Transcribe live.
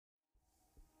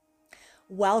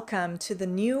Welcome to the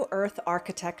New Earth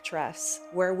Architectress,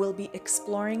 where we'll be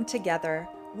exploring together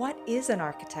what is an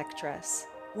architectress,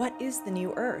 what is the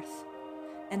New Earth,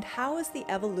 and how is the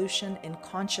evolution in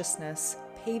consciousness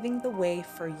paving the way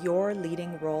for your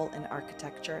leading role in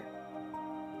architecture.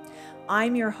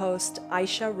 I'm your host,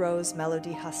 Aisha Rose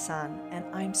Melody Hassan, and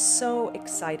I'm so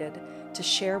excited to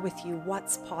share with you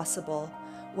what's possible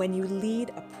when you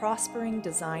lead a prospering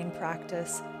design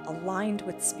practice aligned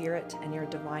with spirit and your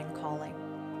divine calling.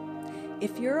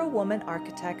 If you're a woman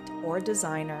architect or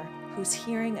designer who's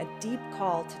hearing a deep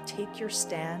call to take your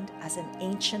stand as an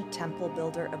ancient temple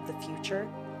builder of the future,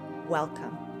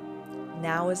 welcome.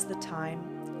 Now is the time,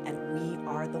 and we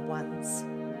are the ones.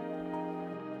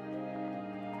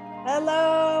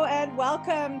 Hello, and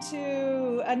welcome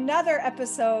to another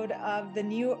episode of the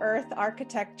New Earth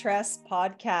Architectress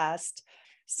podcast.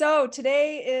 So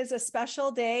today is a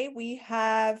special day. We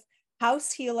have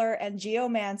house healer and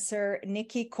geomancer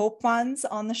Nicky Koopmans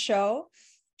on the show.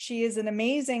 She is an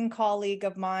amazing colleague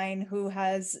of mine who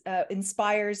has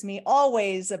inspires me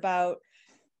always about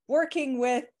working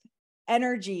with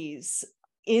energies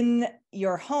in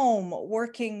your home,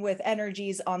 working with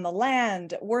energies on the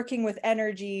land, working with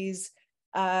energies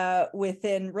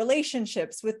within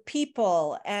relationships with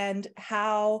people, and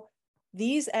how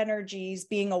these energies,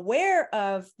 being aware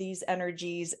of these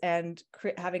energies and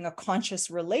having a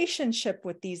conscious relationship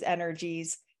with these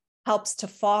energies helps to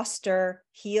foster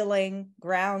healing,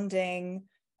 grounding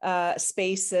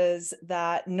spaces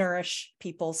that nourish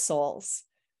people's souls.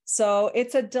 So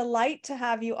it's a delight to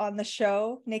have you on the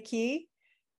show, Nicky.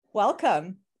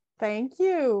 Welcome. Thank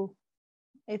you.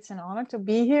 It's an honor to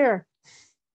be here.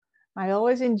 I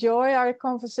always enjoy our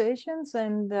conversations,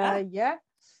 and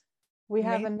we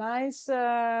have a nice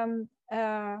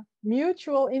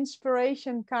mutual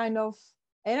inspiration kind of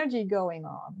energy going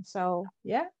on. So,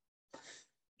 yeah.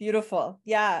 Beautiful.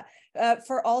 Yeah.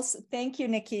 Thank you,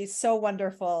 Nicky. So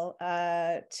wonderful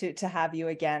to have you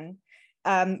again.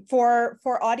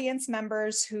 For audience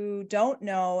members who don't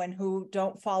know and who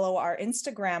don't follow our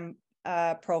Instagram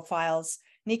profiles,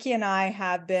 Nicky and I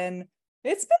have been,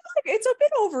 it's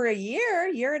been over a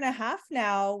year and a half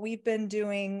now. We've been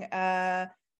doing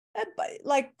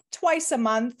like twice a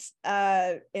month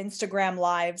Instagram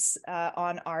lives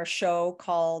on our show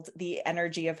called The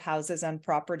Energy of Houses and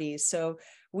Properties. So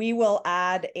we will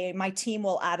my team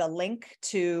will add a link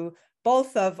to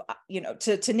both of,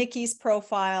 to Nicky's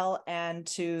profile and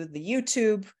to the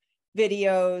YouTube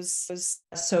videos,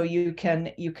 so you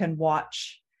can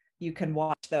watch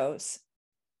those.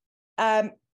 All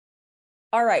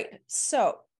right,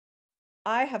 so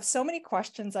I have so many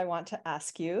questions I want to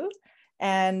ask you,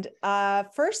 and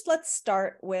first let's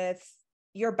start with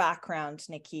your background,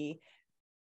 Nicky.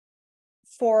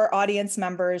 For audience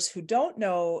members who don't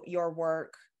know your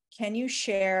work, can you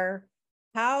share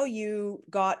how you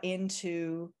got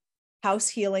into house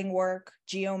healing work,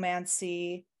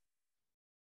 geomancy,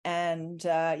 and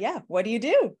what do you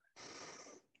do?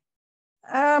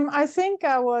 I think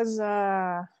I was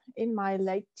in my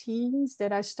late teens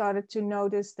that I started to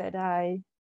notice that I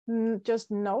just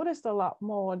noticed a lot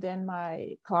more than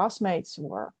my classmates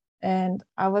were. And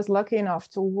I was lucky enough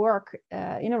to work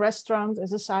in a restaurant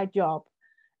as a side job.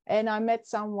 And I met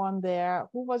someone there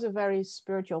who was a very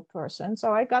spiritual person.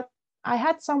 So I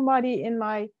had somebody in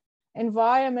my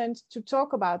environment to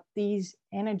talk about these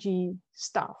energy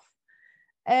stuff.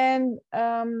 And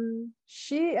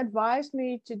she advised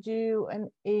me to do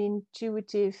an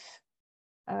intuitive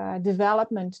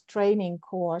development training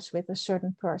course with a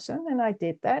certain person. And I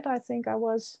did that. I think I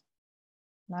was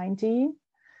 19.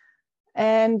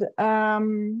 And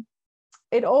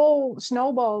it all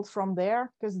snowballed from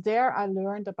there, because there I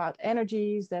learned about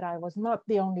energies, that I was not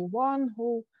the only one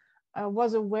who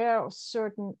was aware of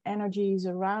certain energies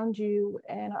around you.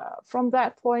 And from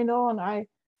that point on, I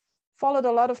followed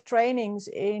a lot of trainings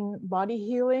in body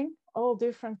healing, all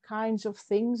different kinds of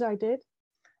things I did.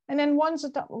 And then once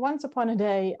upon a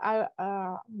day, I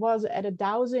was at a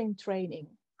dowsing training,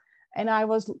 and I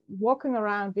was walking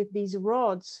around with these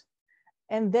rods.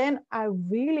 And then I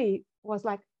really was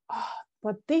like, oh,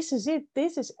 but this is it.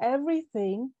 This is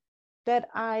everything that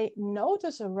I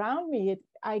notice around me.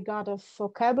 I got a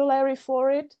vocabulary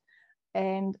for it.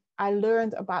 And I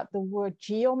learned about the word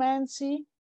geomancy,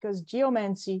 because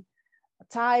geomancy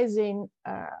ties in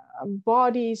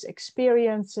bodies,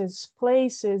 experiences,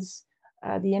 places,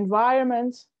 the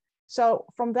environment. So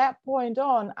from that point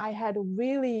on, I had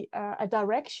really a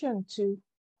direction to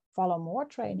follow more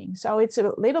training. So it's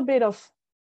a little bit of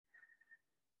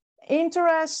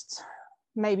interest,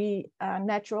 maybe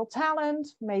natural talent,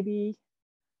 maybe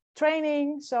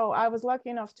training. So I was lucky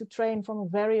enough to train from a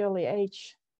very early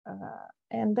age.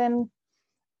 And then,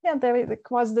 yeah, there it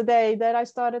was the day that I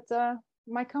started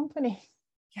my company.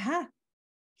 Yeah.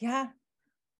 Yeah.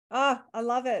 Ah, I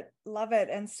love it. Love it.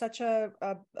 And such a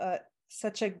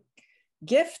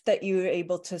gift that you were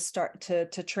able to start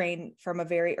to train from a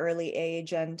very early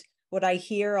age. And what I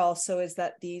hear also is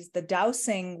that the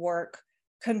dowsing work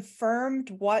confirmed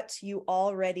what you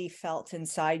already felt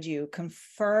inside you,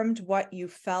 confirmed what you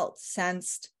felt,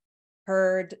 sensed,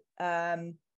 heard,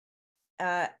 but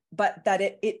that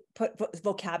it put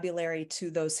vocabulary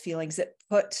to those feelings. It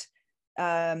put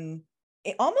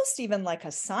it almost even like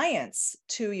a science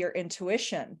to your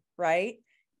intuition, right?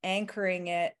 Anchoring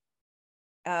it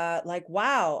like,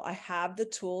 wow, I have the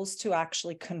tools to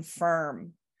actually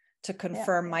confirm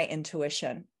my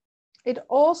intuition. It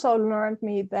also learned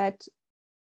me that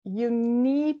you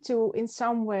need to, in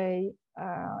some way,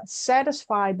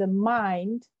 satisfy the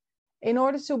mind in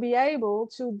order to be able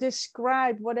to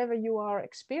describe whatever you are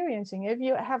experiencing. If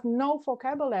you have no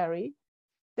vocabulary,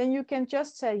 then you can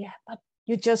just say, yeah, but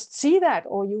you just see that,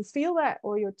 or you feel that,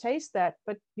 or you taste that,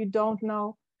 but you don't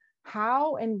know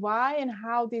how and why and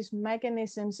how these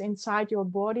mechanisms inside your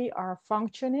body are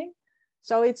functioning.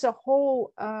 So it's a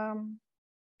whole, and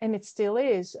it still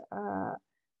is,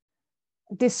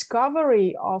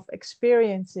 discovery of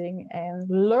experiencing and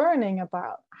learning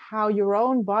about how your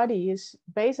own body is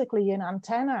basically an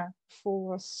antenna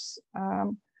for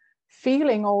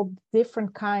feeling all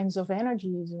different kinds of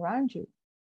energies around you.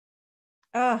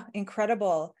 Ah,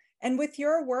 incredible. And with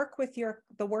your work,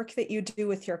 the work that you do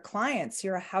with your clients,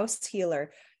 you're a house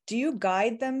healer. Do you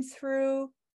guide them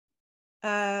through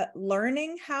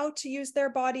learning how to use their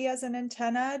body as an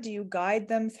antenna? Do you guide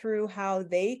them through how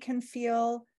they can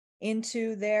feel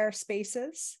into their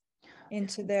spaces,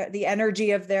 into the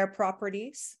energy of their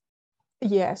properties?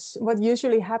 Yes, what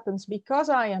usually happens, because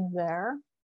I am there,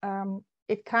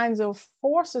 it kind of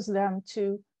forces them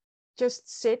to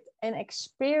just sit and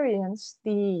experience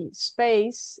the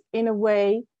space in a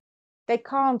way they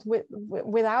can't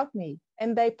without me.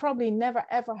 And they probably never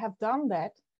ever have done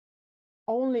that,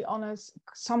 only on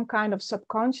some kind of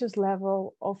subconscious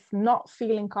level of not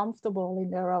feeling comfortable in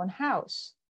their own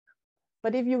house.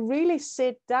 But if you really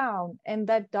sit down, and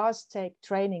that does take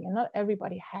training, and not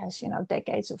everybody has,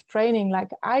 decades of training like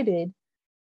I did,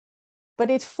 but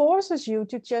it forces you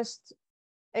to just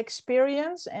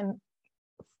experience and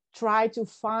try to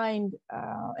find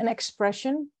an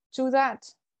expression to that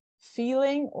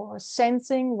feeling or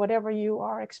sensing whatever you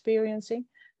are experiencing.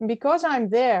 And because I'm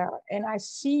there and I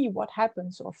see what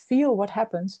happens or feel what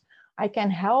happens, I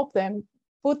can help them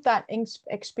put that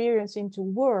experience into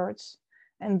words.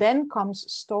 And then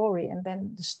comes story. And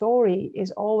then the story is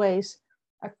always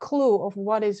a clue of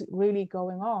what is really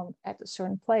going on at a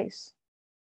certain place.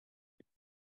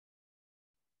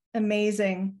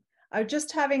 Amazing. I'm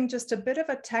just having a bit of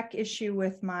a tech issue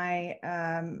with my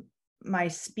my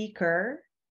speaker.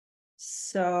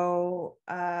 So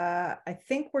I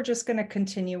think we're just going to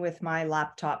continue with my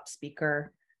laptop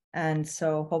speaker. And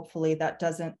so hopefully that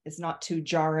is not too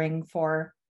jarring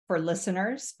for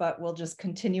listeners, but we'll just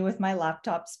continue with my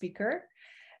laptop speaker.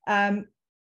 Yeah,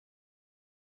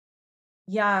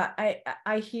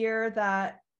 I hear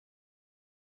that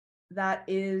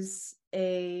is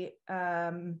a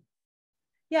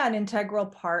an integral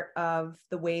part of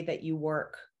the way that you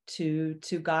work to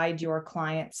guide your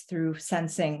clients through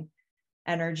sensing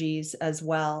energies as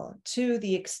well, to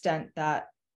the extent that,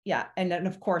 and then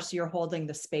of course you're holding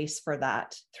the space for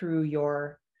that through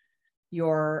your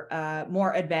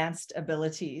more advanced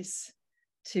abilities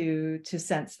to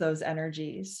sense those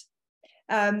energies.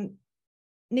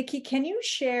 Nicky, can you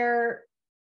share,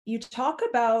 you talk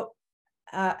about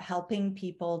helping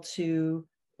people to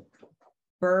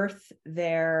birth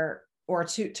or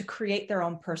to create their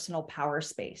own personal power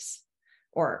space,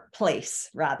 or place,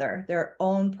 rather, their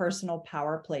own personal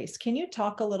power place. Can you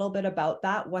talk a little bit about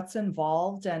that? What's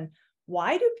involved, and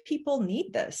why do people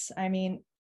need this? I mean,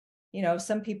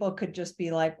 some people could just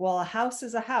be like, well, a house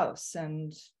is a house,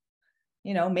 and,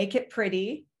 make it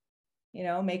pretty,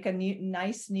 make a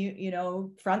nice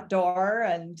new, front door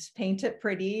and paint it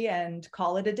pretty and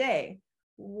call it a day.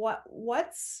 What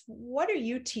are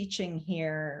you teaching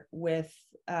here with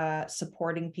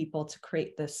supporting people to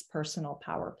create this personal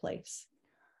power place?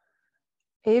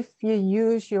 If you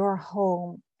use your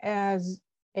home as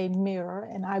a mirror,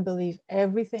 and I believe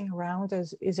everything around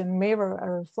us is a mirror, a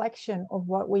reflection of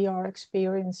what we are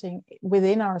experiencing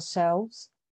within ourselves,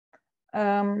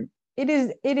 it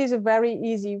is a very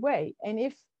easy way. And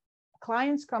if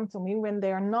clients come to me when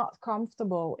they are not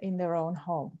comfortable in their own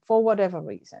home for whatever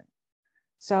reason,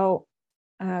 so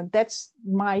That's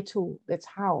my tool. That's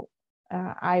how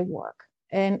I work.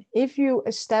 And if you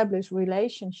establish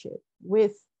relationship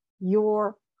with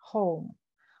your home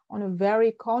on a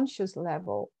very conscious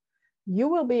level, you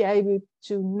will be able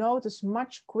to notice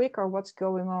much quicker what's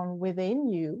going on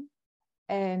within you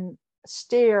and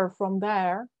steer from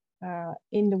there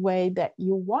in the way that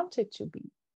you want it to be.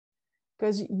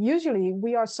 Because usually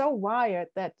we are so wired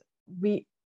that we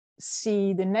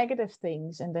see the negative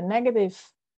things and the negative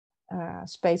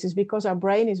spaces because our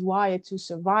brain is wired to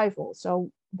survival. So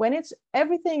when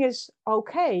everything is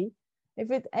okay,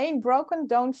 if it ain't broken,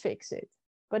 don't fix it.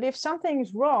 But if something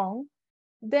is wrong,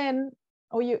 then,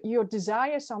 or you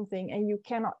desire something and you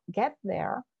cannot get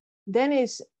there, then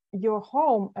is your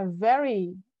home a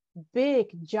very big,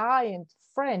 giant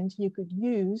friend you could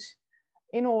use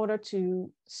in order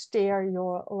to steer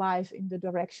your life in the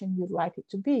direction you'd like it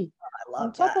to be. I love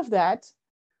On top that. of that,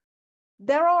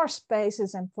 there are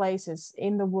spaces and places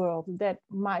in the world that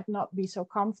might not be so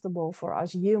comfortable for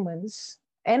us humans,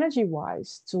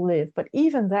 energy-wise, to live. But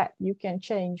even that you can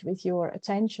change with your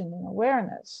attention and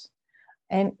awareness.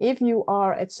 And if you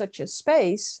are at such a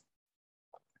space,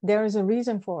 there is a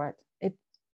reason for it. It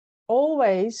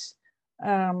always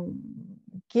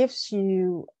gives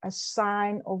you a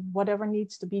sign of whatever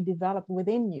needs to be developed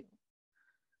within you.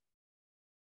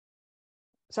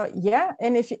 So yeah,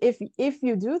 and if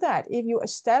you do that, if you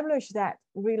establish that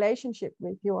relationship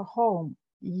with your home,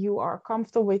 you are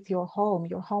comfortable with your home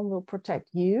will protect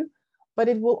you, but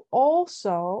it will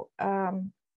also have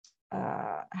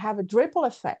a ripple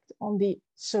effect on the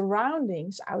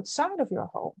surroundings outside of your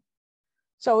home.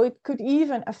 So it could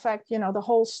even affect, the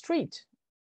whole street.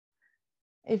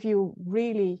 If you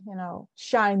really,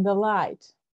 shine the light,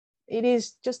 it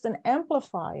is just an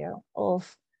amplifier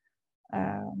of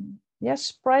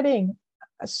spreading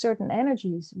certain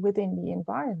energies within the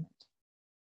environment.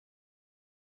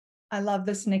 I love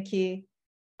this, Nicky.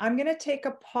 I'm going to take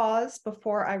a pause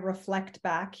before I reflect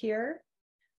back here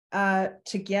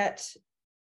to get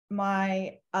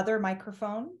my other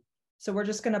microphone. So we're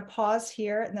just going to pause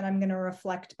here, and then I'm going to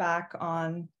reflect back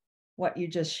on what you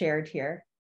just shared here.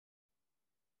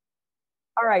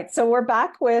 All right, so we're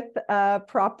back with a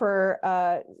proper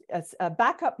a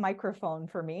backup microphone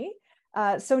for me.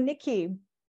 So Nicky,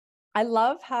 I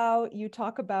love how you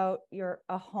talk about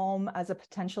a home as a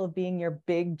potential of being your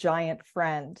big giant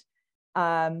friend.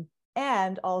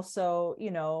 And also,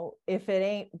 if it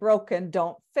ain't broken,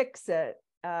 don't fix it.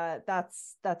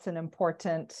 That's an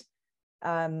important,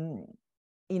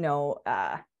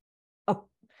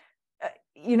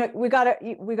 we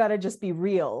gotta just be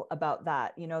real about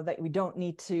that, that we don't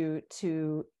need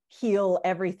to heal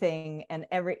everything and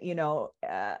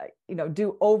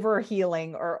do over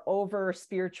healing or over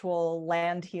spiritual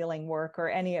land healing work or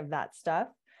any of that stuff.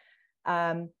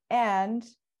 And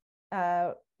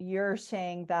you're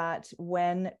saying that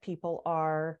when people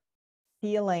are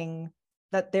feeling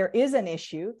that there is an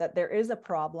issue, that there is a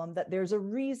problem, that there's a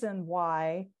reason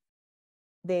why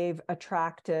they've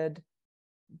attracted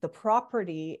the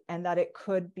property, and that it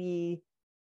could be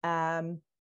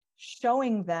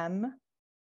showing them,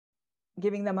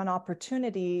 giving them an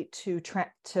opportunity to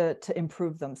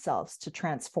improve themselves, to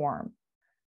transform.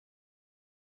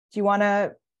 Do you want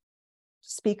to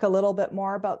speak a little bit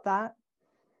more about that?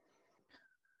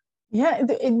 Yeah,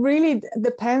 it really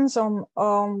depends on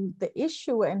the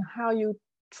issue and how you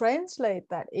translate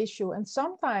that issue. And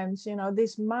sometimes,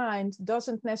 this mind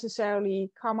doesn't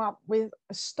necessarily come up with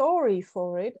a story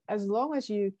for it, as long as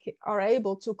you are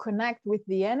able to connect with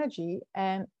the energy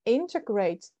and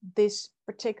integrate this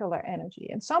particular energy.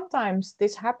 And sometimes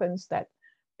this happens that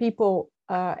people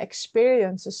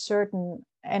experience a certain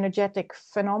energetic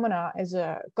phenomena as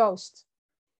a ghost.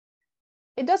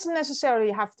 It doesn't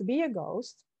necessarily have to be a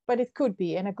ghost, but it could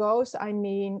be. And a ghost, I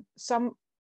mean some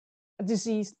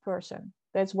diseased person.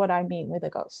 That's what I mean with a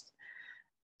ghost.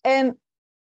 And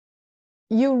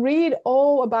you read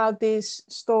all about these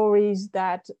stories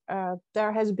that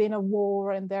there has been a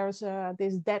war and there's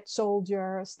this dead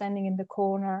soldier standing in the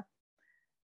corner.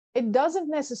 It doesn't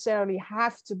necessarily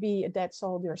have to be a dead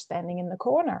soldier standing in the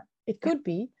corner. It could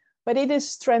be, but it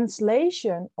is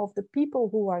translation of the people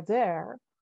who are there,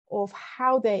 of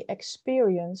how they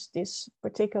experience this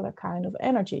particular kind of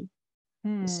energy.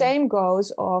 The same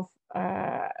goes of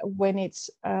when it's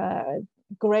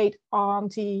great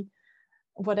auntie,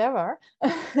 whatever,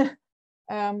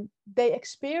 they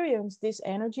experience this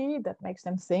energy that makes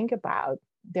them think about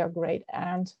their great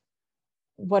aunt,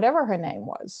 whatever her name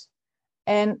was.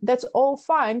 And that's all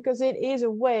fine, because it is a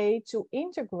way to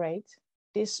integrate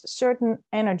this certain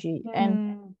energy.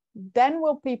 And then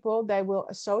they will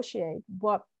associate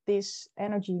what this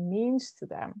energy means to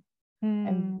them.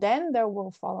 And then there will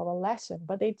follow a lesson,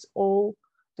 but it's all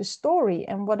the story.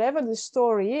 And whatever the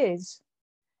story is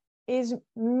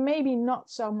maybe not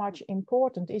so much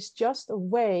important. It's just a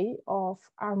way of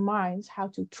our minds how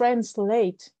to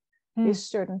translate this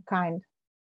certain kind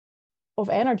of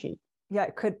energy. Yeah,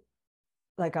 it could,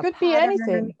 like a could be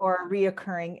anything, or a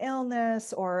reoccurring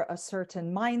illness or a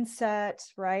certain mindset,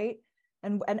 right?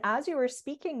 And as you were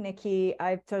speaking, Nicky,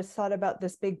 I've just thought about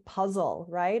this big puzzle,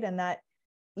 right? And that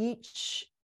each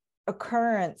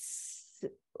occurrence,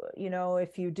 you know,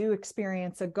 if you do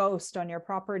experience a ghost on your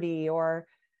property, or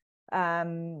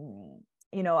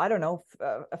you know, I don't know,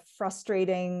 a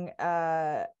frustrating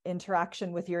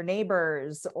interaction with your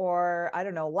neighbors, or I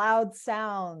don't know, loud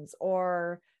sounds,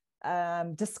 or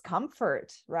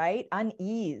discomfort, right?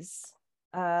 Unease,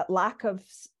 lack of,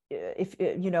 if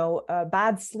you know,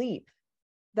 bad sleep,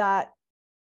 that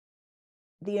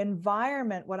the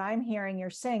environment, what I'm hearing you're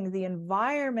saying, the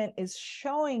environment is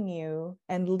showing you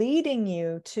and leading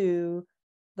you to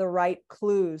the right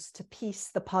clues to piece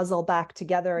the puzzle back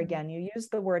together again. You use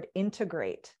the word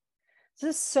integrate.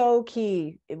 This is so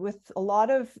key. With a lot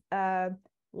of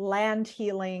land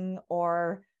healing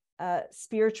or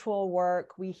spiritual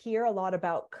work, we hear a lot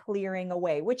about clearing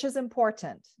away, which is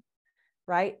important,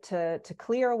 right? To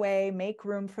clear away, make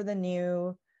room for the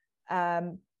new.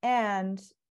 And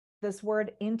this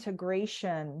word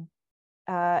integration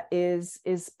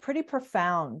is pretty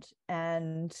profound.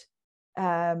 And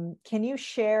can you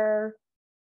share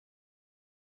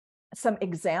some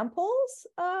examples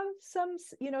of some,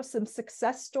 you know, some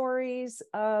success stories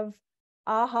of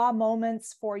aha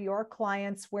moments for your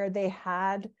clients where they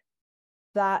had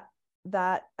that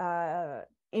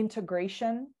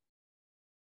integration,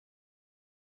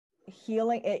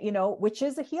 healing, you know, which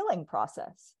is a healing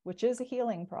process,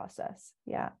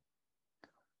 Yeah.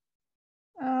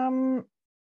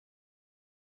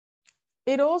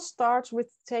 It all starts with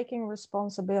taking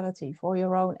responsibility for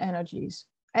your own energies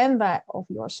and that of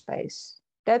your space.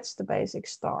 That's the basic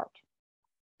start.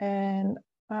 And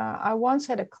I once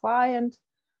had a client,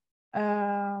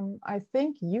 I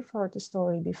think you've heard the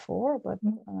story before, but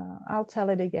I'll tell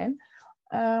it again.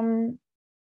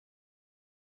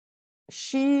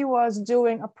 She was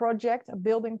doing a project, a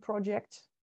building project,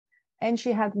 and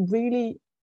she had really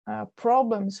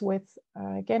problems with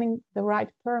getting the right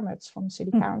permits from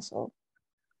city council.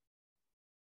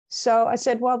 So I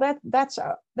said, well,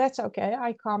 that's okay.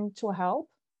 I come to help,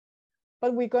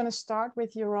 but we're going to start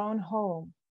with your own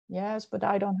home. Yes, but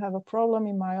I don't have a problem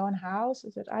in my own house. I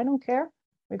said, I don't care.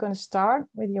 We're going to start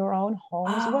with your own home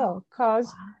as well.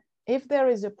 Because if there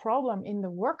is a problem in the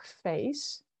work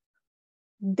phase,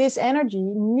 this energy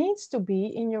needs to be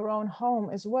in your own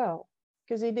home as well,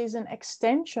 because it is an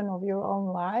extension of your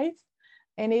own life.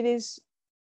 And it is,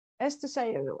 as to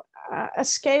say, a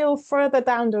scale further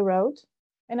down the road.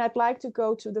 And I'd like to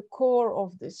go to the core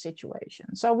of this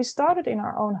situation. So we started in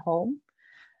our own home,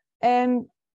 and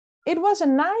it was a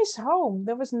nice home.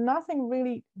 There was nothing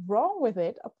really wrong with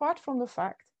it, apart from the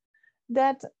fact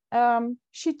that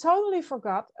she totally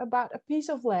forgot about a piece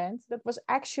of land that was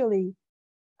actually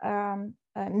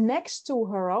next to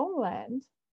her own land,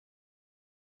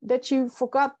 that she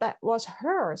forgot that was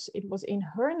hers. It was in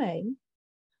her name,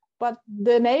 but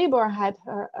the neighbor had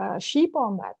her sheep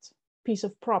on that piece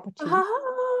of property.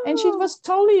 And she was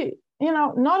totally, you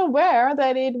know, not aware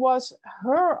that it was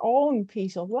her own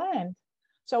piece of land.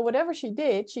 So whatever she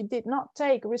did not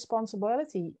take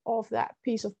responsibility of that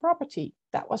piece of property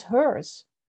that was hers.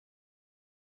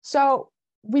 So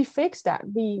we fixed that.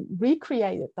 We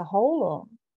recreated the whole home.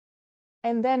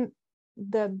 And then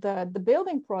the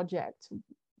building project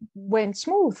went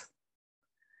smooth.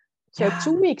 So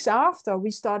 2 weeks after,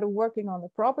 we started working on the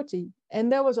property,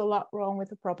 and there was a lot wrong with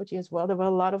the property as well. There were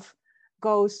a lot of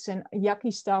ghosts and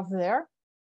yucky stuff there.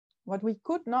 But we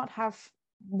could not have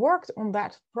worked on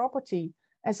that property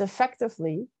as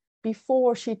effectively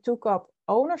before she took up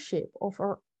ownership of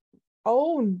her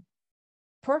own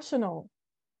personal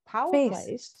power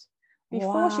place,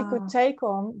 before she could take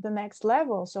on the next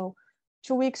level. So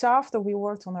 2 weeks after, we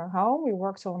worked on her home. We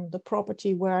worked on the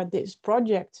property where this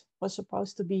project was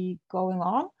supposed to be going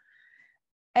on.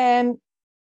 And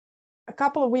a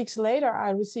couple of weeks later, I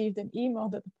received an email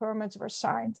that the permits were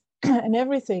signed and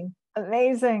everything.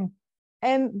 Amazing.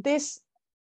 And this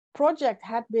project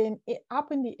had been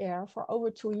up in the air for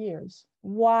over 2 years.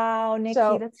 Wow, Nicky,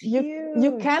 so that's huge.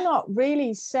 You cannot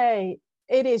really say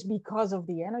it is because of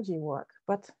the energy work,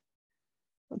 but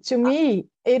to me,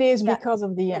 it is because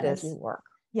of the energy work.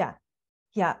 Yeah.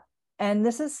 Yeah. And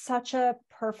this is such a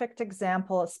perfect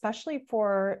example, especially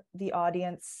for the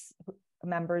audience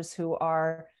members who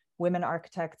are women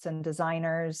architects and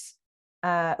designers,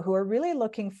 who are really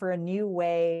looking for a new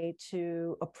way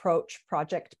to approach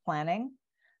project planning.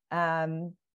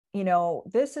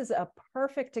 This is a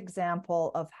perfect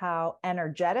example of how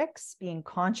energetics, being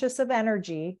conscious of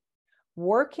energy,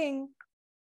 working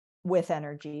with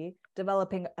energy,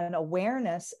 developing an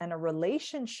awareness and a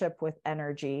relationship with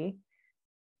energy,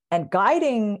 and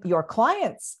guiding your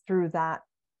clients through that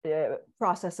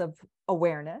process of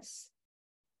awareness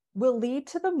will lead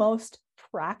to the most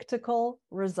practical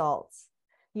results.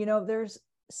 There's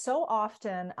so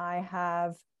often I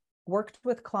have worked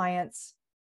with clients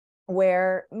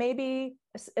where maybe,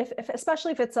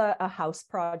 especially if it's a house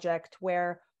project,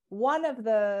 where one of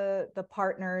the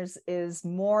partners is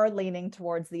more leaning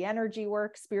towards the energy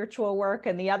work, spiritual work,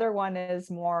 and the other one is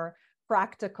more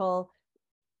practical.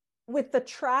 With the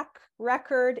track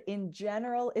record in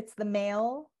general, it's the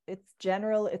male. It's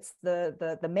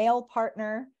the male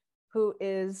partner who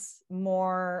is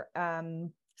more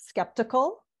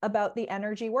skeptical about the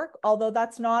energy work, although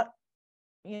that's not,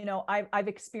 I've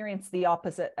experienced the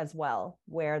opposite as well,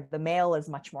 where the male is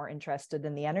much more interested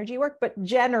in the energy work, but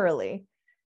generally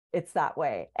it's that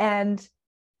way. And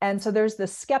so there's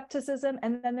this skepticism,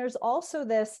 and then there's also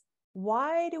this,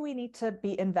 why do we need to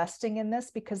be investing in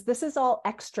this? Because this is all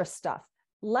extra stuff.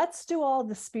 Let's do all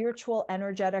the spiritual,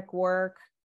 energetic work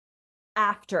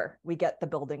after we get the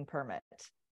building permit,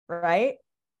 right?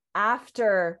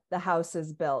 After the house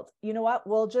is built. You know what?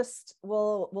 We'll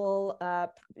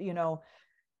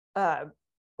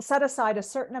set aside a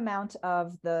certain amount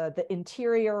of the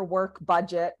interior work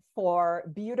budget for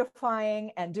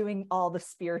beautifying and doing all the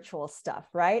spiritual stuff,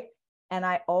 right? And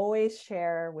I always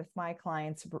share with my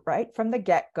clients right from the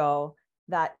get-go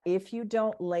that if you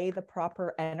don't lay the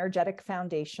proper energetic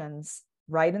foundations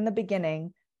right in the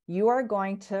beginning, you are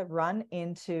going to run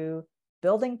into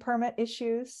building permit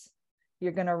issues.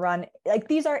 You're going to run, like,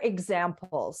 these are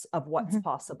examples of what's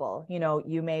possible.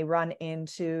 You may run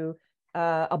into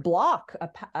a block,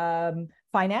 a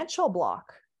financial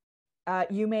block.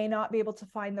 You may not be able to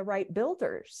find the right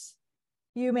builders.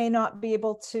 You may not be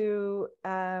able to,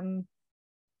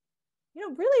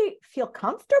 really feel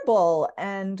comfortable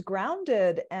and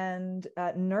grounded and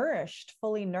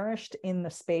fully nourished in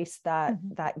the space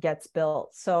that gets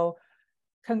built. So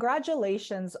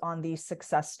congratulations on these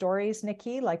success stories,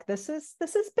 Nicky. Like, this is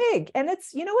big. And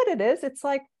it's, you know what it is? It's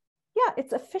like, yeah,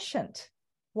 it's efficient.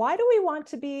 Why do we want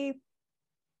to be,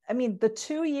 the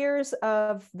 2 years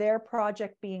of their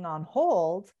project being on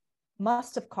hold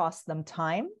must have cost them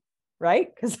time, right?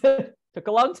 Because it took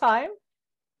a long time,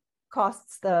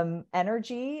 costs them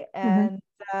energy and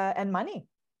money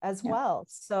as well.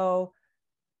 So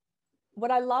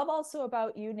what I love also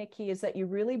about you, Nicky, is that you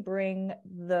really bring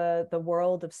the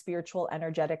world of spiritual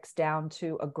energetics down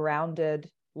to a grounded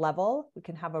level. We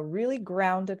can have a really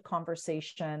grounded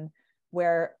conversation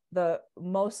where the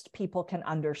most people can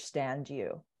understand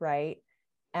you, right?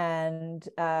 And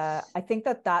I think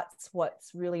that that's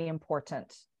what's really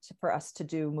important for us to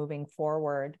do moving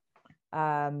forward,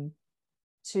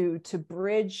 to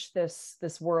bridge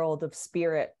this world of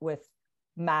spirit with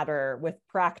matter, with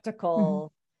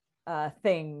practical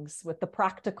things, with the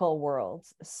practical world,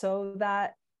 so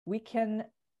that we can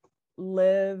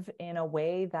live in a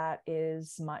way that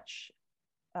is much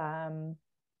more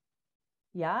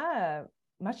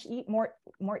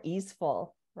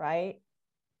easeful, right?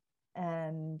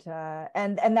 And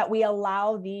that we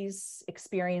allow these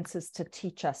experiences to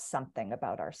teach us something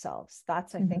about ourselves.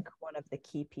 That's, I think, one of the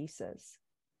key pieces.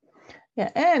 Yeah,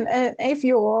 and if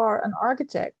you are an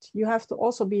architect, you have to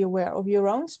also be aware of your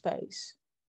own space,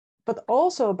 but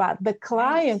also about the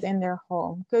client in their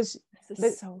home, because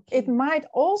it might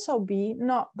also be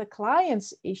not the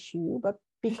client's issue, but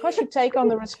because you take on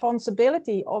the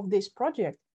responsibility of this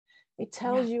project, it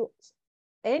tells you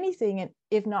anything, and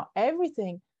if not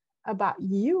everything, about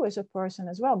you as a person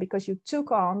as well, because you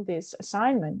took on this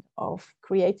assignment of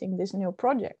creating this new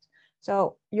project.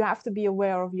 So you have to be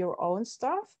aware of your own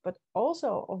stuff, but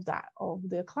also of that of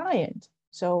the client.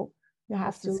 So you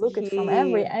have to look at it from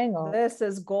every angle. This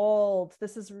is gold.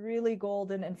 This is really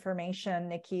golden information,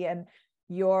 Nicky. And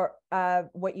your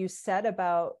what you said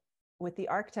about with the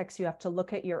architects, you have to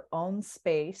look at your own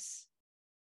space.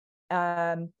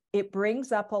 It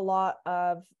brings up a lot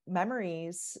of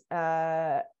memories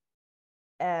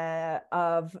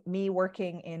of me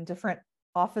working in different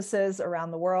offices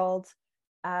around the world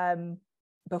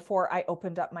before I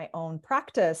opened up my own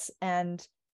practice. And,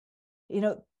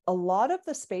 a lot of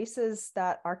the spaces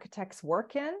that architects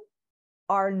work in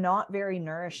are not very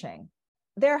nourishing.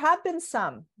 there have been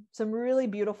some really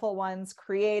beautiful ones,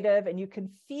 creative, and you can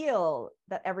feel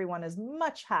that everyone is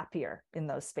much happier in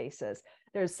those spaces.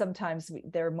 There's sometimes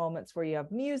there are moments where you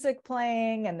have music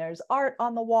playing and there's art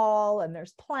on the wall and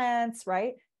there's plants,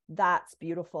 right? That's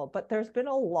beautiful. But there's been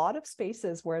a lot of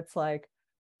spaces where it's like,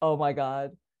 oh my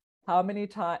God, how many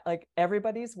times, like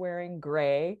everybody's wearing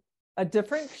gray, a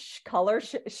different color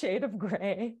shade of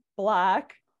gray,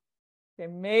 black, okay,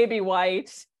 maybe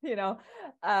white, you know,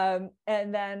 and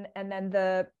then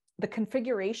the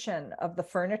configuration of the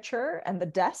furniture and the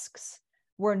desks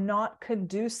were not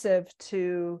conducive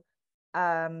to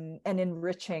an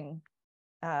enriching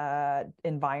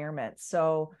environment.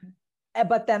 So,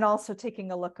 but then also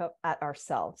taking a look at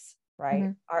ourselves, right?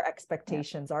 Mm-hmm. Our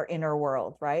expectations, our inner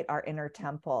world, right? Our inner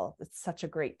temple. It's such a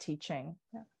great teaching.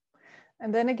 Yeah.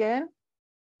 And then again,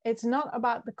 it's not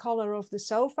about the color of the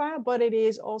sofa, but it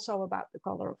is also about the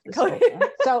color of the sofa.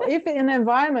 So if an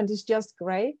environment is just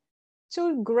gray,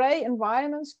 two gray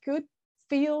environments could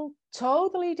feel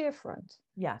totally different.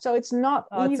 Yeah. So it's not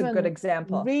even a good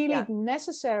example. Really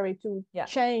necessary to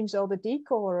change all the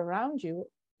decor around you.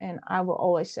 And I will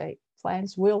always say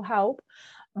plants will help,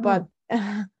 but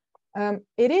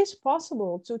it is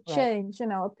possible to change, you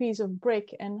know, a piece of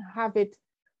brick and have it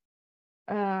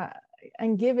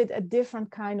and give it a different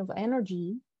kind of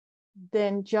energy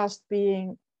than just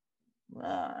being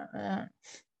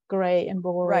gray and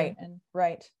boring.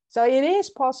 Right. So it is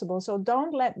possible. So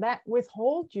don't let that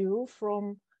withhold you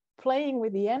from playing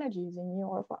with the energies in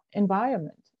your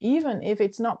environment, even if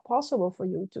it's not possible for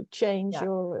you to change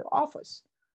your office.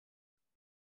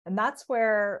 And that's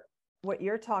where what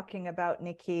you're talking about,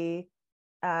 Nicky,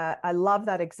 I love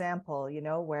that example, you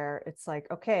know, where it's like,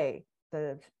 okay,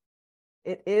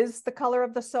 it is the color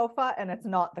of the sofa and it's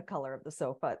not the color of the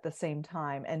sofa at the same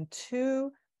time. And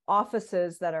two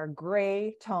offices that are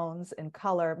gray tones in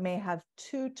color may have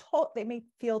they may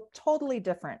feel totally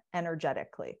different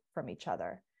energetically from each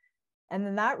other. And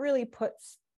then that really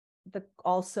puts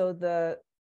also the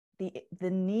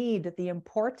need, the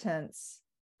importance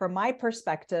from my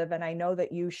perspective, and I know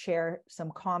that you share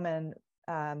some common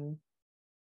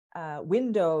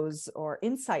windows or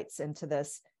insights into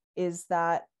this, is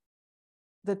that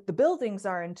the buildings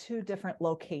are in two different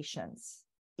locations.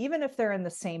 Even if they're in the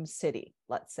same city,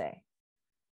 let's say,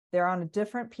 they're on a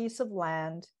different piece of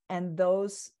land, and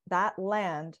that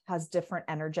land has different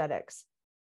energetics.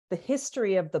 The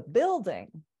history of the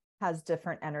building has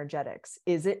different energetics.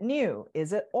 Is it new?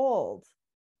 Is it old?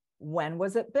 When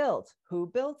was it built? Who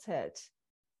built it?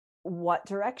 What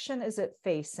direction is it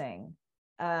facing?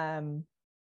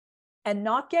 And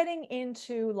not getting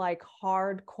into like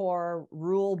hardcore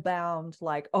rule bound,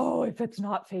 like, oh, if it's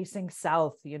not facing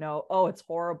south, you know, oh, it's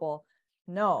horrible.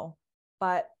 No,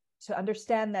 but to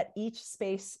understand that each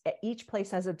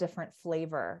place has a different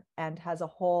flavor and has a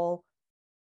whole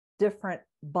different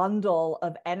bundle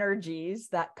of energies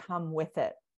that come with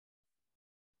it.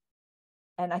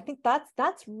 And I think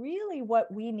that's really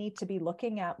what we need to be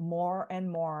looking at more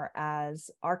and more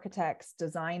as architects,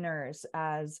 designers,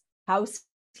 as house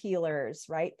healers,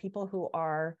 right? People who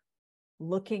are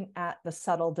looking at the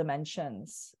subtle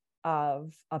dimensions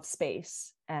of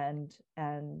space and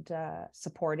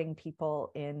supporting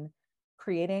people in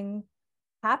creating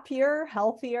happier,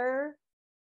 healthier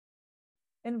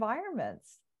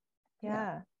environments.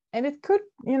 Yeah. And it could,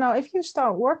 you know, if you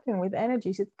start working with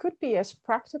energies, it could be as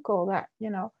practical that, you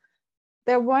know,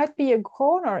 there might be a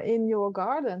corner in your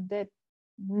garden that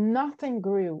nothing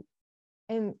grew.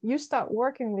 And you start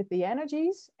working with the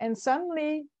energies and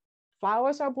suddenly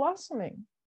flowers are blossoming.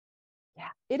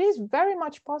 Yeah. It is very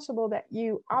much possible that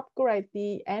you upgrade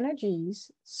the energies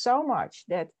so much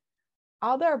that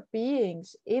other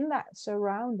beings in that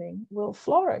surrounding will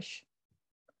flourish.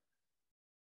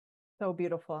 So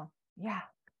beautiful. Yeah.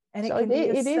 And so it can be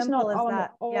as it is simple not as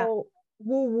that. all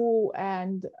woo-woo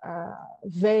and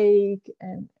vague,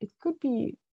 and it could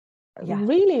be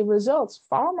really results.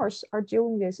 Farmers are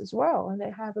doing this as well, and they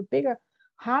have a bigger,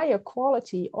 higher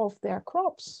quality of their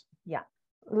crops. Yeah.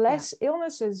 Less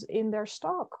illnesses in their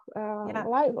stock.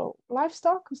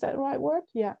 Livestock, is that the right word?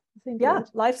 Yeah, I think. Yeah,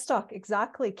 livestock,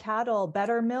 exactly. Cattle,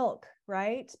 better milk,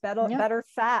 right? Better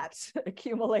fat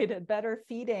accumulated, better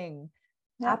feeding.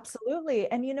 Yeah. Absolutely.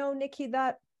 And you know, Nicky,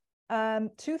 that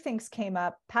two things came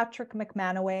up. Patrick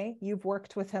McManaway, you've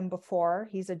worked with him before.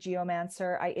 He's a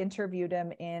geomancer. I interviewed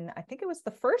him in, I think it was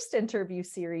the first interview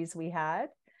series we had,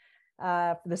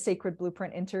 the Sacred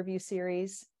Blueprint interview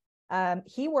series.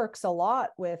 He works a lot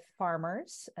with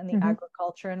farmers and the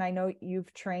agriculture, and I know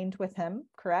you've trained with him,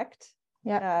 correct?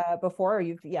 Yeah. Before, or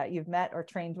you've met or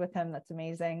trained with him. That's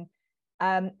amazing.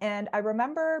 And I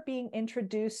remember being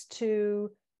introduced to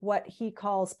what he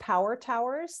calls power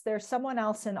towers. There's someone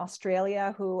else in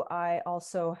Australia who I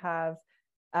also have,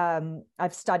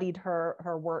 I've studied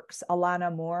her works,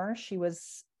 Alana Moore. She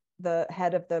was the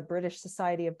head of the British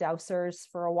Society of Dowsers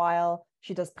for a while.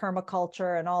 She does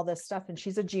permaculture and all this stuff, and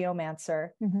she's a geomancer.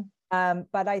 Mm-hmm.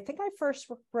 But I think I first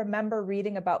remember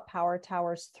reading about power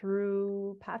towers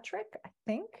through Patrick, I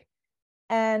think.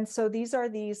 And so these are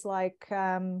these like,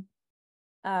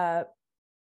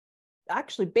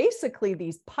 actually basically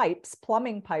these pipes,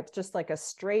 plumbing pipes, just like a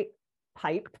straight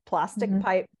pipe, plastic mm-hmm.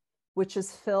 pipe, which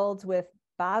is filled with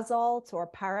basalt or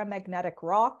paramagnetic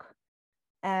rock,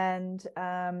 and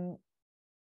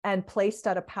placed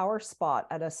at a power spot,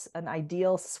 at an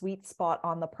ideal sweet spot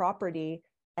on the property.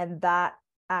 And that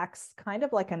acts kind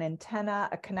of like an antenna,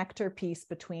 a connector piece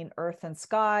between earth and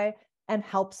sky, and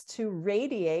helps to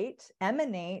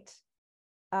emanate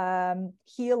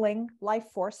healing life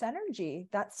force energy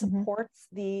that supports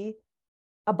mm-hmm. the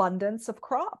abundance of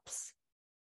crops.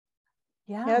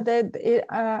 Yeah,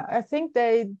 I think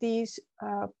these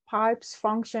pipes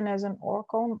function as an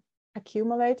oricon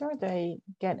accumulator. They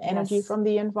get energy yes. from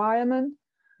the environment.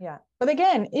 Yeah. But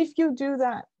again, if you do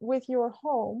that with your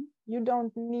home, you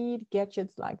don't need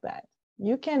gadgets like that.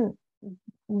 You can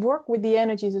work with the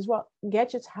energies as well.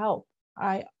 Gadgets help.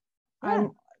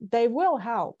 They will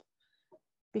help,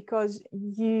 because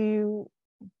you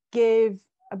give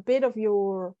a bit of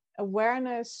your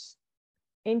awareness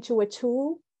into a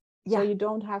tool, so you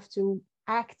don't have to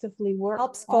actively work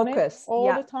helps on focus it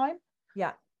all the time.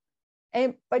 Yeah.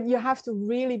 But you have to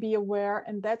really be aware,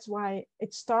 and that's why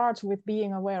it starts with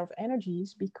being aware of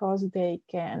energies, because they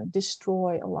can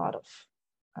destroy a lot of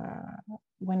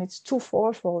when it's too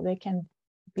forceful, they can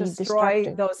be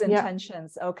destroy those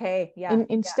intentions. Okay. Yeah.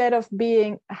 Instead of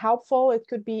being helpful, it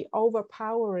could be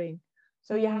overpowering.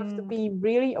 So you have to be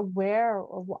really aware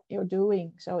of what you're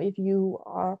doing. So if you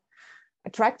are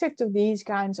attracted to these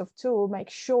kinds of tools, make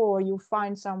sure you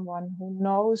find someone who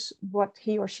knows what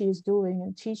he or she is doing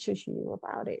and teaches you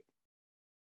about it.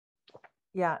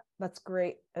 Yeah, that's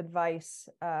great advice.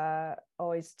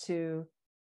 Always to,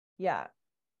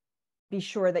 be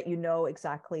sure that you know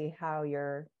exactly how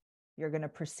you're going to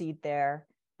proceed there.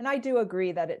 And I do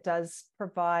agree that it does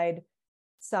provide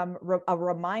a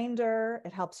reminder.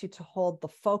 It helps you to hold the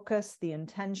focus, the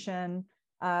intention.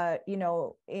 There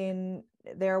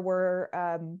were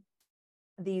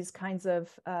these kinds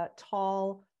of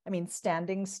tall,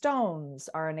 standing stones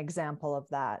are an example of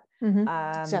that.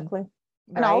 Exactly.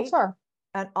 Right?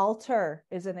 An altar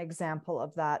is an example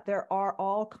of that. There are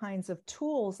all kinds of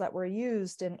tools that were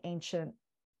used in ancient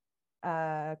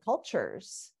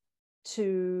cultures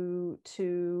to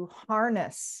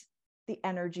harness the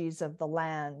energies of the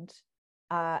land.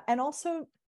 And also,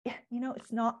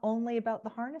 it's not only about the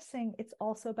harnessing, it's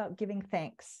also about giving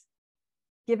thanks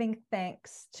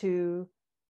to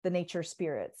the nature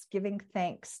spirits, giving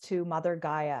thanks to Mother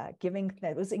Gaia,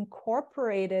 it was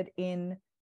incorporated in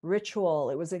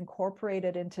ritual. It was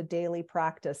incorporated into daily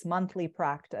practice, monthly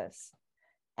practice.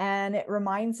 And it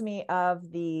reminds me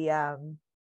of the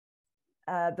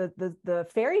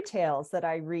fairy tales that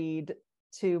I read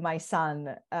to my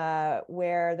son,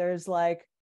 where there's like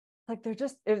they're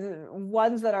just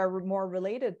ones that are more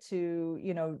related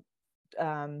to,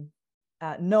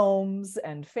 gnomes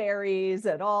and fairies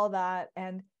and all that.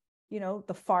 And,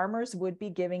 the farmers would be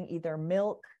giving either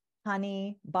milk,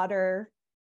 honey, butter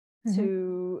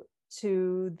to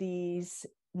these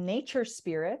nature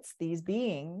spirits, these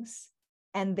beings,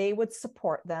 and they would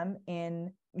support them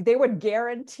they would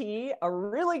guarantee a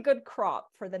really good crop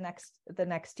for the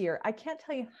next year. I can't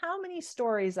tell you how many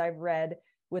stories I've read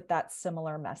with that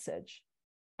similar message.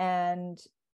 And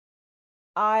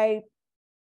I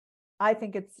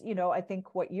think it's, I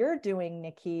think what you're doing,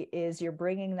 Nicky, is you're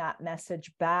bringing that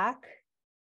message back,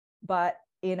 but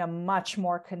in a much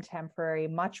more contemporary,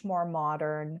 much more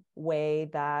modern way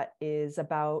that is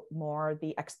about more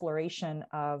the exploration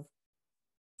of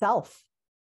self,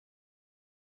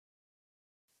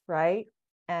 right?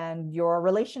 And your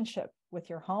relationship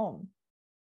with your home.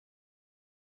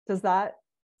 Does that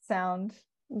sound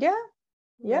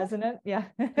resonant?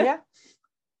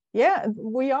 Yeah,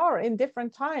 we are in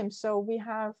different times, so we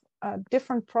have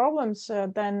different problems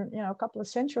than a couple of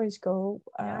centuries ago,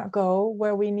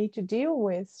 where we need to deal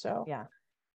with. So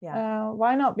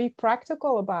why not be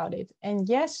practical about it? And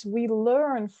yes, we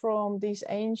learn from these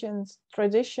ancient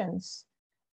traditions,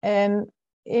 and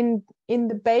in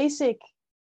the basic,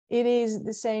 it is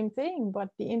the same thing, but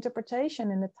the interpretation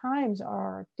and the times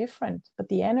are different, but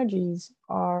the energies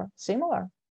are similar.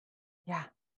 Yeah.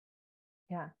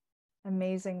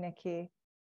 Amazing, Nicky.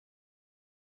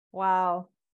 Wow.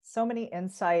 So many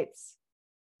insights.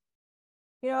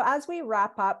 As we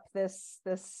wrap up this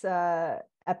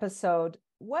episode,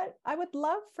 what I would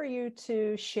love for you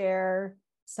to share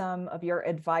some of your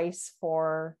advice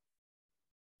for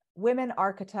women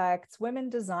architects, women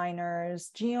designers,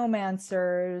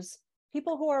 geomancers,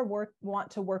 people who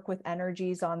want to work with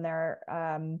energies on their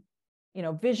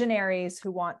visionaries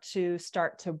who want to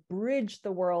start to bridge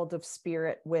the world of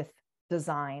spirit with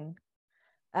design.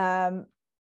 I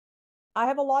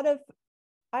have a lot of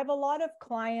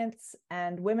clients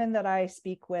and women that I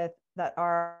speak with that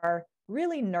are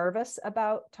really nervous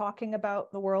about talking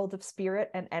about the world of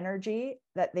spirit and energy,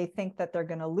 that they think that they're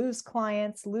going to lose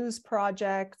clients, lose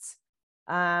projects.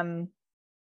 And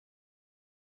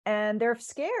they're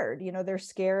scared, they're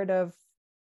scared of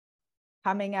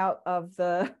coming out of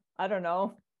the, I don't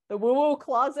know, the woo-woo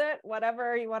closet,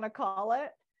 whatever you want to call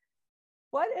it.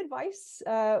 What advice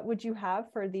would you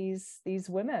have for these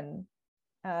women?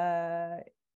 Talk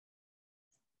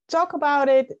about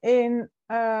it in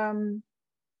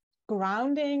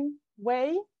grounding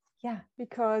way. Yeah.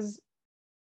 Because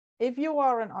if you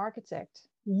are an architect,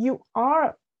 you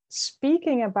are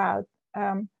speaking about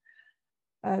I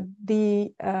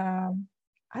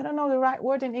don't know the right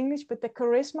word in English, but the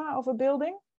charisma of a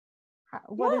building.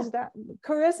 What is that?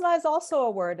 Charisma is also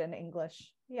a word in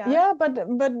English. Yeah, but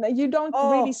you don't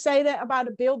really say that about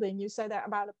a building. You say that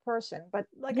about a person, but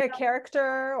like a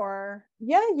character, or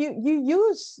you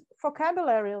use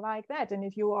vocabulary like that. And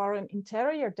if you are an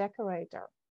interior decorator,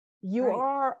 you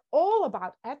are all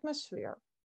about atmosphere.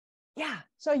 Yeah.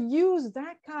 So use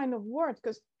that kind of word,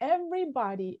 because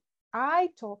everybody I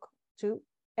talk to,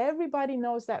 everybody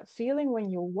knows that feeling when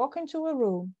you walk into a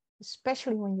room,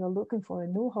 especially when you're looking for a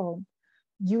new home.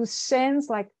 You sense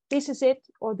like this is it,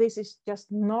 or this is just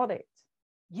not it.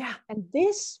 Yeah. And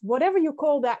this, whatever you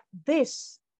call that,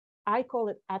 this, I call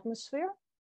it atmosphere.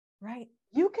 Right.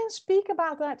 You can speak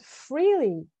about that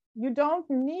freely. You don't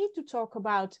need to talk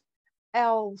about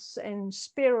elves and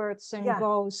spirits and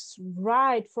ghosts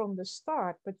right from the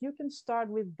start, but you can start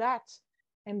with that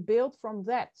and build from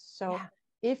that. So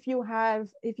if you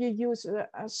use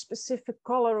a specific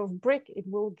color of brick, it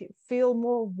will feel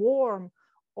more warm.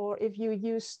 Or if you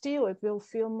use steel, it will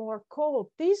feel more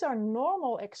cold. These are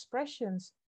normal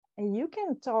expressions. And you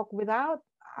can talk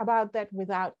about that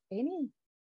without any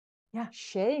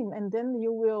shame. And then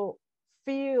you will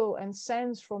feel and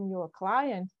sense from your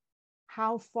client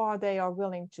how far they are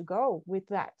willing to go with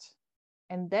that.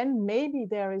 And then maybe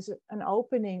there is an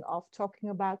opening of talking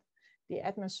about the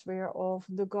atmosphere of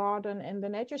the garden and the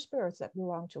nature spirits that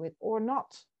belong to it, or not.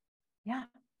 Yeah.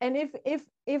 And if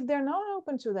they're not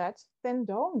open to that, then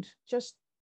don't. Just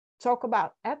talk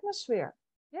about atmosphere.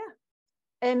 Yeah.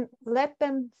 And let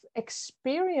them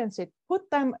experience it. Put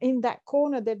them in that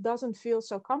corner that doesn't feel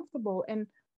so comfortable, and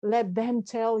let them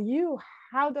tell you,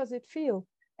 how does it feel?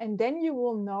 And then you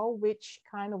will know which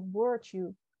kind of words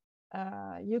you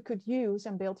could use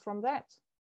and build from that.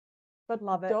 But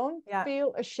don't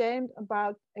feel ashamed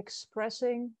about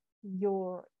expressing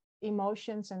your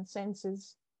emotions and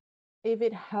senses if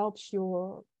it helps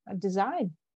your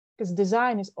design, because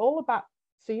design is all about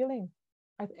feeling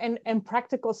and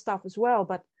practical stuff as well.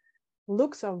 But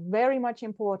looks are very much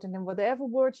important, and whatever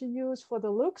words you use for the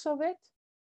looks of it,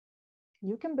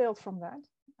 you can build from that.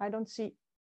 I don't see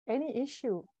any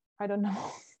issue. I don't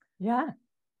know. Yeah.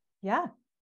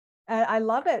 I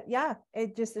love it. Yeah.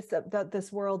 It just is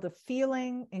this world of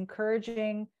feeling,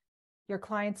 encouraging your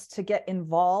clients to get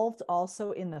involved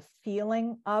also in the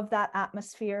feeling of that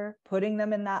atmosphere, putting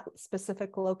them in that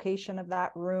specific location of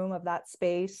that room, of that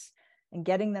space, and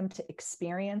getting them to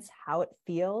experience how it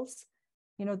feels.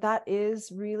 That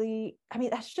is really,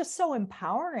 that's just so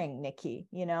empowering, Nicky,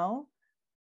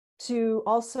 to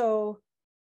also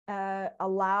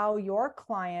allow your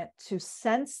client to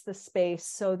sense the space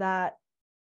so that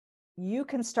you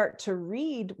can start to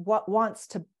read what wants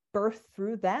to birth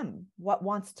through them, what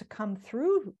wants to come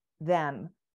through them,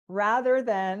 rather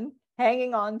than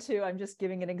hanging on to, I'm just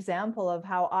giving an example of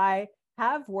how I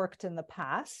have worked in the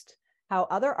past, how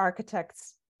other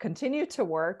architects continue to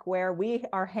work, where we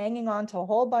are hanging on to a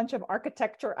whole bunch of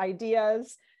architecture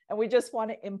ideas and we just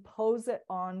want to impose it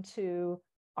onto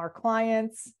our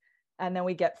clients. And then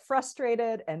we get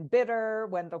frustrated and bitter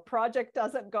when the project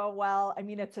doesn't go well.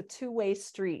 It's a two-way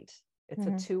street. It's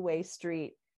a two-way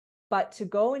street. But to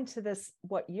go into this,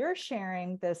 what you're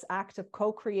sharing, this act of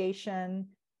co-creation,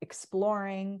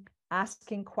 exploring,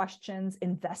 asking questions,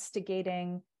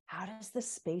 investigating, how does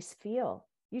this space feel?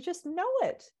 You just know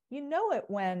it. You know it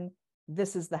when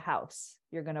this is the house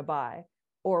you're going to buy,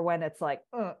 or when it's like,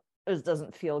 this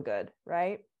doesn't feel good,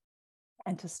 right?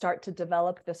 and to start to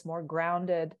develop this more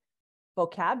grounded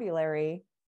vocabulary.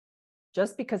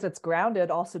 Just because it's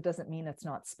grounded also doesn't mean it's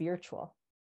not spiritual.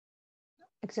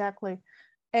 Exactly.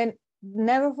 And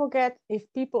never forget, if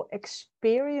people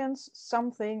experience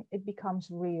something, it becomes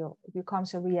real. It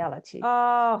becomes a reality.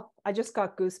 Oh, I just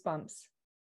got goosebumps.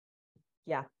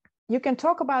 Yeah. You can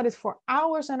talk about it for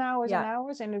hours and hours and Yeah.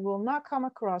 hours, and it will not come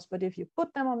across. But if you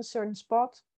put them on a certain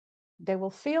spot, they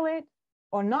will feel it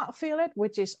or not feel it,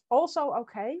 which is also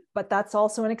okay. But that's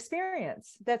also an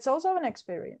experience. That's also an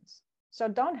experience. So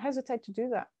don't hesitate to do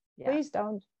that. Yeah. Please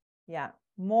don't. Yeah.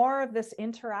 More of this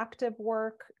interactive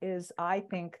work is, I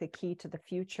think, the key to the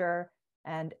future.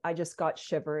 And I just got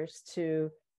shivers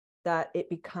to that it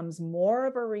becomes more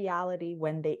of a reality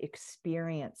when they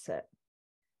experience it.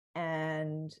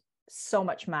 And so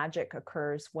much magic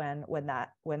occurs when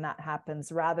that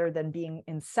happens, rather than being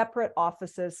in separate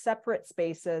offices, separate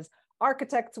spaces,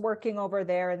 architects working over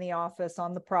there in the office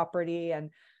on the property,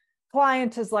 and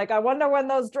client is like, I wonder when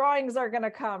those drawings are going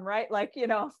to come, right? Like, you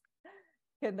know,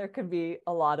 and there can be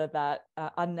a lot of that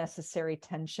unnecessary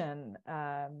tension.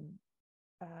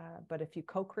 But if you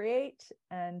co-create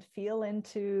and feel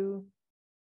into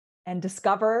and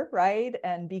discover, right,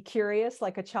 and be curious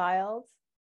like a child,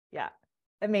 yeah,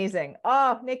 amazing.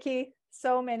 Oh, Nicky,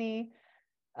 so many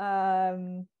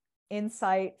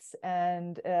insights,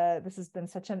 and this has been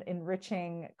such an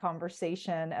enriching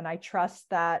conversation. And I trust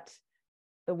that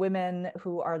the women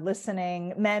who are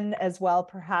listening, men as well,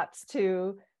 perhaps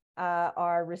too,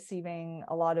 are receiving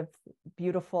a lot of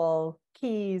beautiful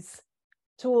keys,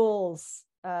 tools,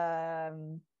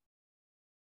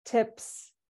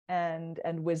 tips, and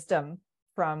wisdom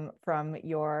from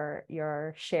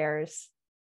your shares.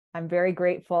 I'm very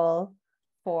grateful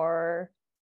for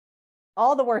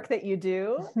all the work that you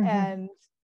do, and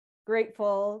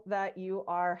grateful that you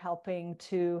are helping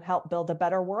to help build a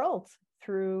better world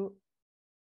through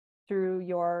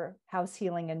your house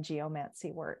healing and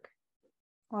geomancy work.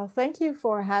 Well, thank you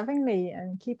for having me,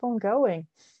 and keep on going.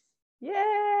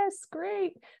 Yes,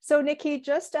 great. So Nicky,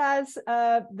 just as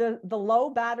the low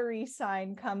battery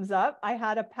sign comes up, I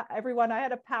had a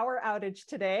power outage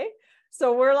today.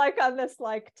 So we're like on this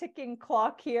like ticking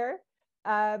clock here.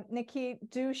 Nicky,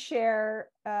 do share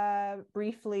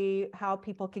briefly how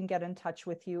people can get in touch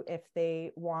with you if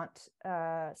they want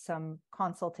some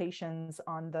consultations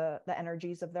on the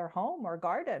energies of their home or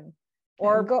garden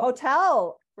or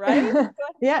hotel, right?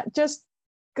 Yeah, just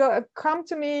come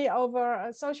to me over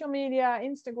social media,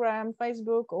 Instagram,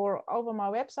 Facebook, or over my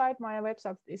website. My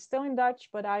website is still in Dutch,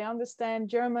 but I understand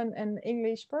German and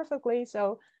English perfectly.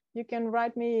 So you can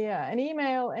write me an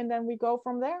email, and then we go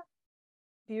from there.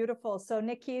 Beautiful. So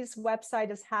Nicky's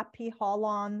website is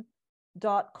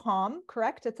happyholland.com,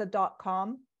 correct? It's a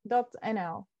 .com?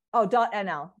 .nl. Oh,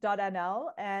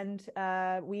 .nl. And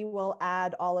we will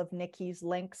add all of Nicky's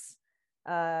links,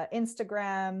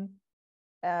 Instagram,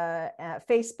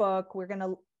 Facebook. We're going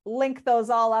to link those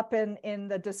all up in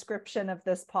the description of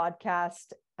this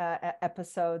podcast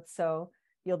episode, so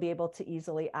you'll be able to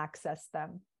easily access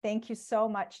them. Thank you so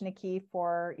much, Nicky,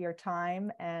 for your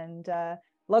time, and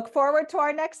look forward to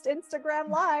our next Instagram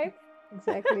Live.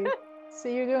 Exactly.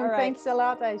 See you soon. Right. Thanks a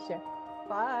lot, Aisha.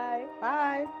 Bye.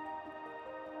 Bye.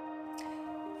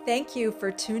 Thank you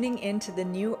for tuning in to the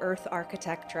New Earth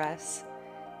Architectress.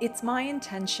 It's my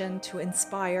intention to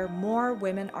inspire more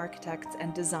women architects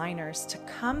and designers to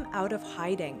come out of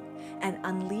hiding and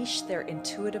unleash their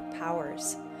intuitive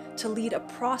powers, to lead a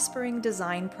prospering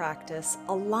design practice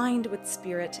aligned with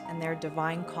spirit and their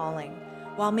divine calling,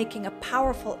 while making a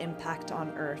powerful impact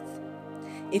on Earth.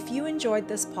 If you enjoyed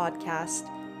this podcast,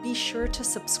 be sure to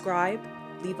subscribe,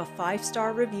 leave a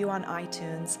 5-star review on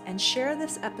iTunes, and share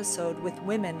this episode with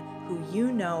women who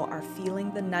you know are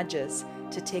feeling the nudges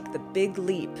to take the big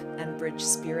leap and bridge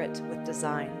spirit with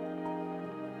design.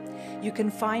 You can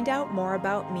find out more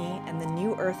about me and the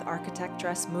New Earth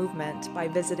Architectress movement by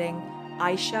visiting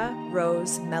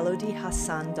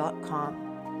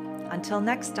aisharosemelodyhassan.com. Until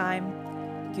next time,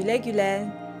 güle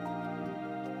güle.